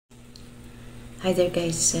Hi there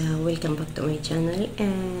guys, welcome back to my channel,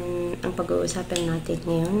 and ang pag-uusapan natin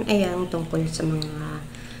ngayon ay ang tungkol sa mga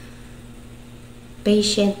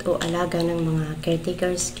patient o alaga ng mga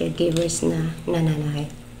caretakers, caregivers na nananakit.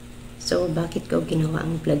 So bakit ko ginawa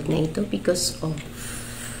ang vlog na ito? Because of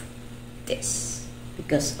this,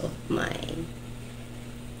 because of my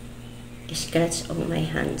scratch on my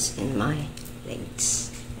hands and my legs.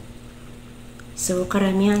 So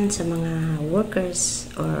karamihan sa mga workers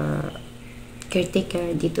or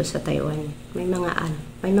caretaker dito sa Taiwan, may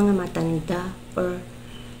mga matanda or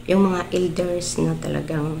yung mga elders na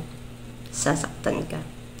talagang sasaktan ka.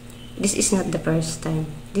 This is not the first time.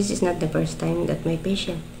 This is not the first time that my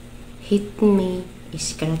patient hit me,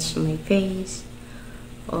 scratch my face,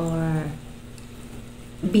 or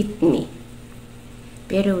beat me.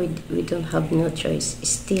 Pero we don't have no choice.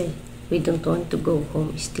 Still, we don't want to go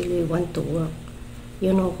home. Still, we want to work.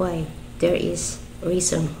 You know why? There is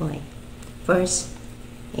reason why. First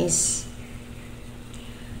is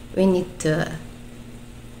we need to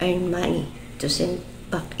earn money to send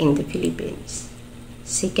back in the Philippines.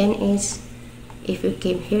 Second is if you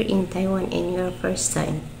came here in Taiwan and your first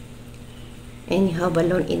time and you have a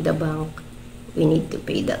loan in the bank, we need to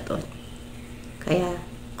pay that one. Kaya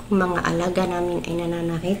kung mga alaga namin ay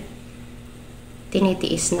nananakit,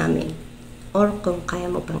 tinitiis namin. Or kung kaya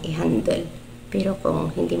mo pang i-handle. Pero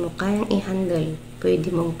kung hindi mo kayang i-handle, pwede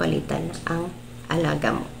mong palitan ang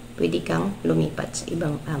alaga mo. Pwede kang lumipat sa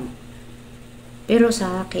ibang amo. Pero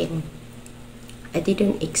sa akin, I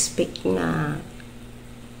didn't expect na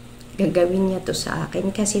gagawin niya to sa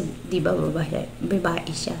akin kasi di ba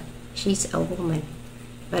babae siya. She's a woman.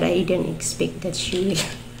 But I didn't expect that she will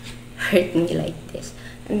hurt me like this.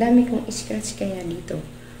 Ang dami kong scratch kaya dito.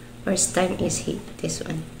 First time is hit this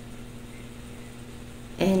one.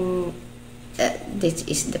 And this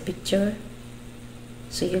is the picture,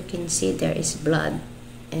 so you can see there is blood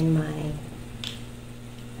in my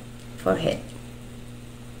forehead.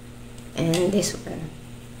 And this one,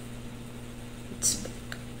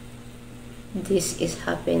 this is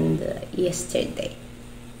happened yesterday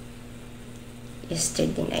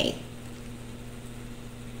night.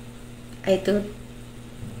 I thought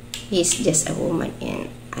he's just a woman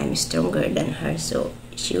and I'm stronger than her, so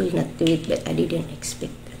she will not do it, but I didn't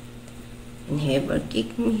expect that. And he ever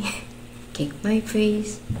kicked me, kicked my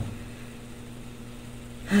face.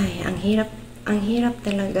 Ay, ang hirap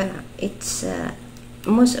talaga. It's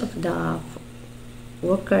most of the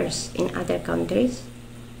workers in other countries,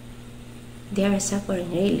 they are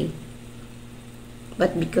suffering really.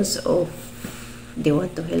 But because of they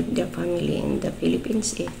want to help their family in the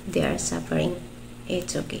Philippines, if they are suffering,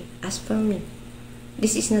 it's okay. As for me,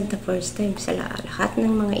 this is not the first time. Sa lahat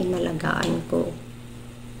ng mga inalagaan ko,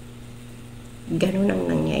 ganun ang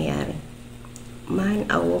nangyayari. Man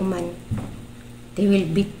or woman, they will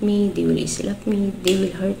beat me, they will slap me, they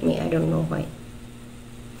will hurt me. I don't know why.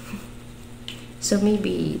 So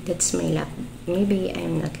maybe that's my luck. Maybe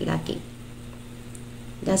I'm not lucky.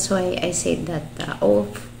 That's why I said that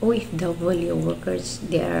if the VEDIO workers,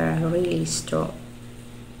 they are really strong.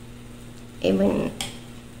 Even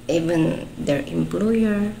their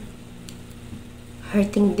employer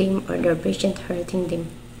hurting them or their patient hurting them,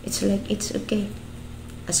 it's like it's okay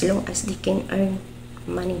as long as they can earn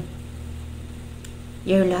money.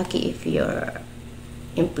 You're lucky if your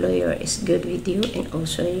employer is good with you and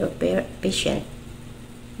also your patient.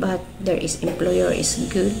 But there is employer is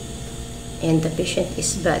good and the patient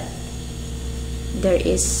is bad. There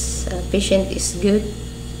is patient is good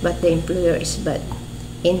but the employer is bad.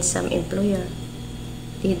 In some employer,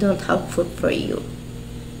 they don't have food for you.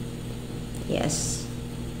 Yes,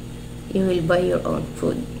 you will buy your own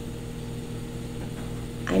food.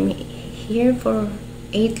 I'm here for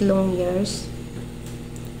 8 long years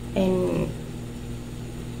and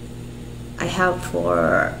I have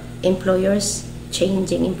 4 employers,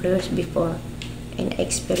 changing employers before, and I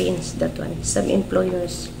experienced that one. Some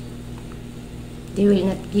employers, they will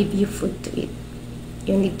not give you food to eat.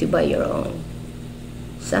 You need to buy your own.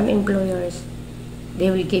 Some employers, they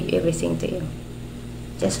will give everything to you.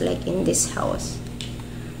 Just like in this house.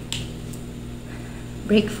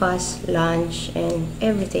 Breakfast, lunch, and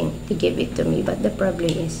everything, they give it to me. But the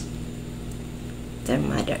problem is their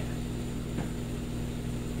mother.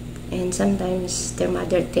 And sometimes their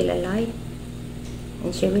mother tell a lie.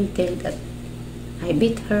 And she will tell that I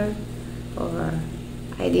beat her, or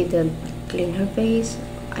I didn't clean her face,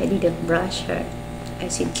 I didn't brush her. I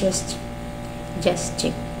said just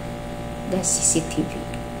check the CCTV.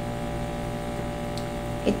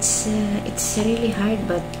 It's really hard,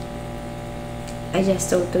 but I just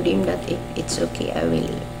told to them that if it's okay, I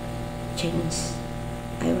will change.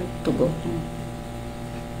 I want to go home.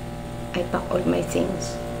 I pack all my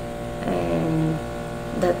things, and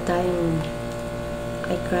that time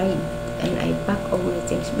I cried and I pack all my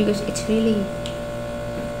things because it's really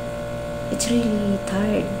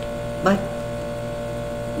tired. But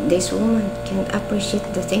this woman can't appreciate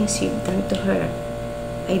the things you've done to her.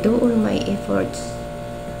 I do all my efforts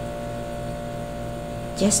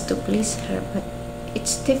just to please her, but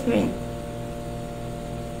it's different.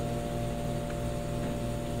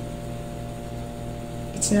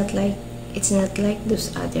 It's not like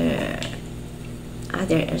those others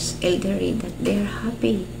elderly that they're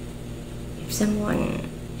happy if someone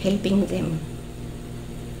helping them.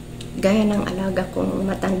 Gaya ng alaga kong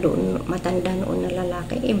matanda noon na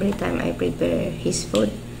lalaki, every time I prepare his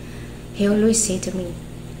food, he always say to me,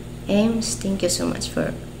 "Ems, thank you so much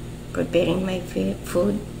for preparing my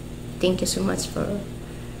food. Thank you so much for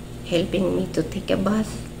helping me to take a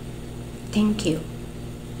bath. Thank you."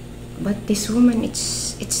 But this woman,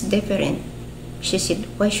 it's different. She said,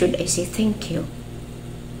 "Why should I say thank you?"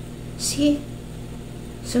 See?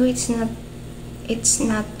 So it's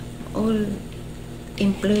not all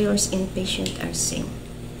employers and patients are same.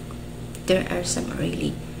 There are some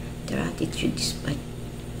really, their attitude is bad.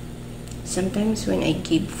 Sometimes when I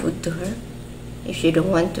give food to her, if she don't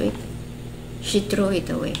want to eat, she throw it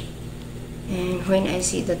away. And when I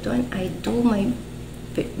see that one, I do my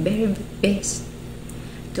very best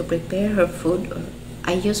to prepare her food, or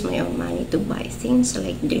I use my own money to buy things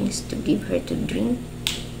like drinks to give her to drink.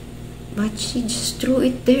 But she just threw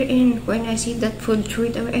it there, and when I see that food, threw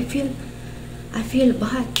it away, I feel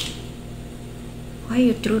bad. Why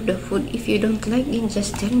you threw the food? If you don't like it,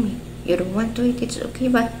 just tell me. You don't want to eat, it's okay,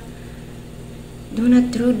 but do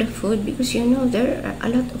not throw the food, because you know there are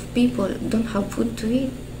a lot of people don't have food to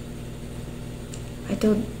eat. I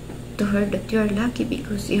told to her that you are lucky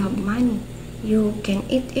because you have money. You can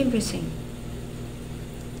eat everything.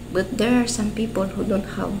 But there are some people who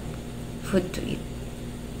don't have food to eat.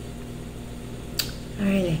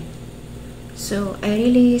 Really. So I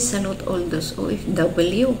really salute all those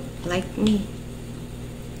OFW like me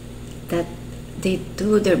that they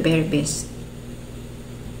do their very best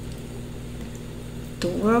to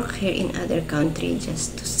work here in other country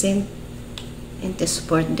just to send and to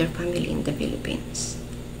support their family in the Philippines.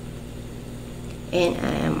 And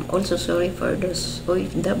I am also sorry for those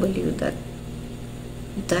OFW that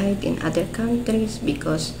died in other countries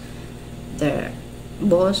because their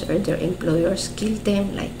boss or their employers killed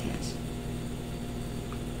them like this.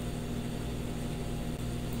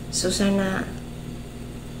 So sana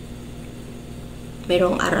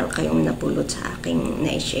merong aral kayong napulot sa aking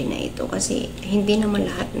na-share na ito, kasi hindi naman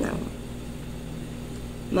lahat ng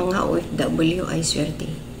mga OFW ay swerte.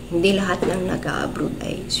 Hindi lahat ng nag-abroad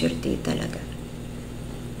ay swerte talaga.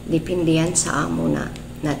 Depende yan sa amo na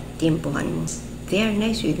natimpuhan mo. They are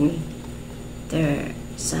nice with me. Their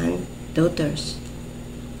son, daughters,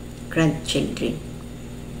 grandchildren.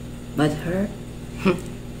 But her,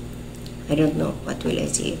 I don't know what will I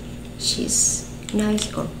say. She's nice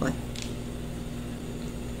or what.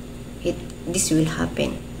 This will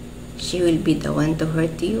happen. She will be the one to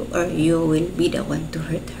hurt you, or you will be the one to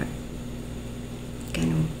hurt her.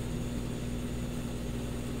 Ganun.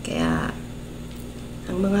 Kaya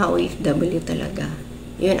ang mga OFW talaga,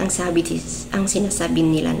 yun ang sinasabi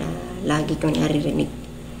nila na lagi kong naririnig.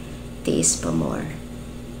 Tiis pa more.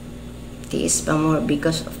 Tiis pa more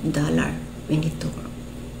because of dollar. We need to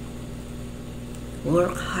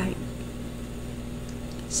work hard.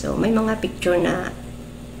 So may mga picture na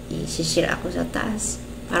i-share ako sa taas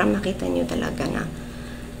para makita nyo talaga na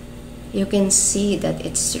you can see that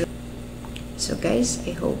it's true. So guys,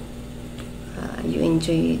 I hope you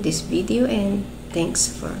enjoy this video, and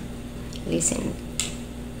thanks for listening.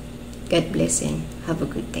 God bless and have a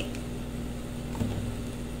good day.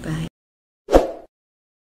 Bye.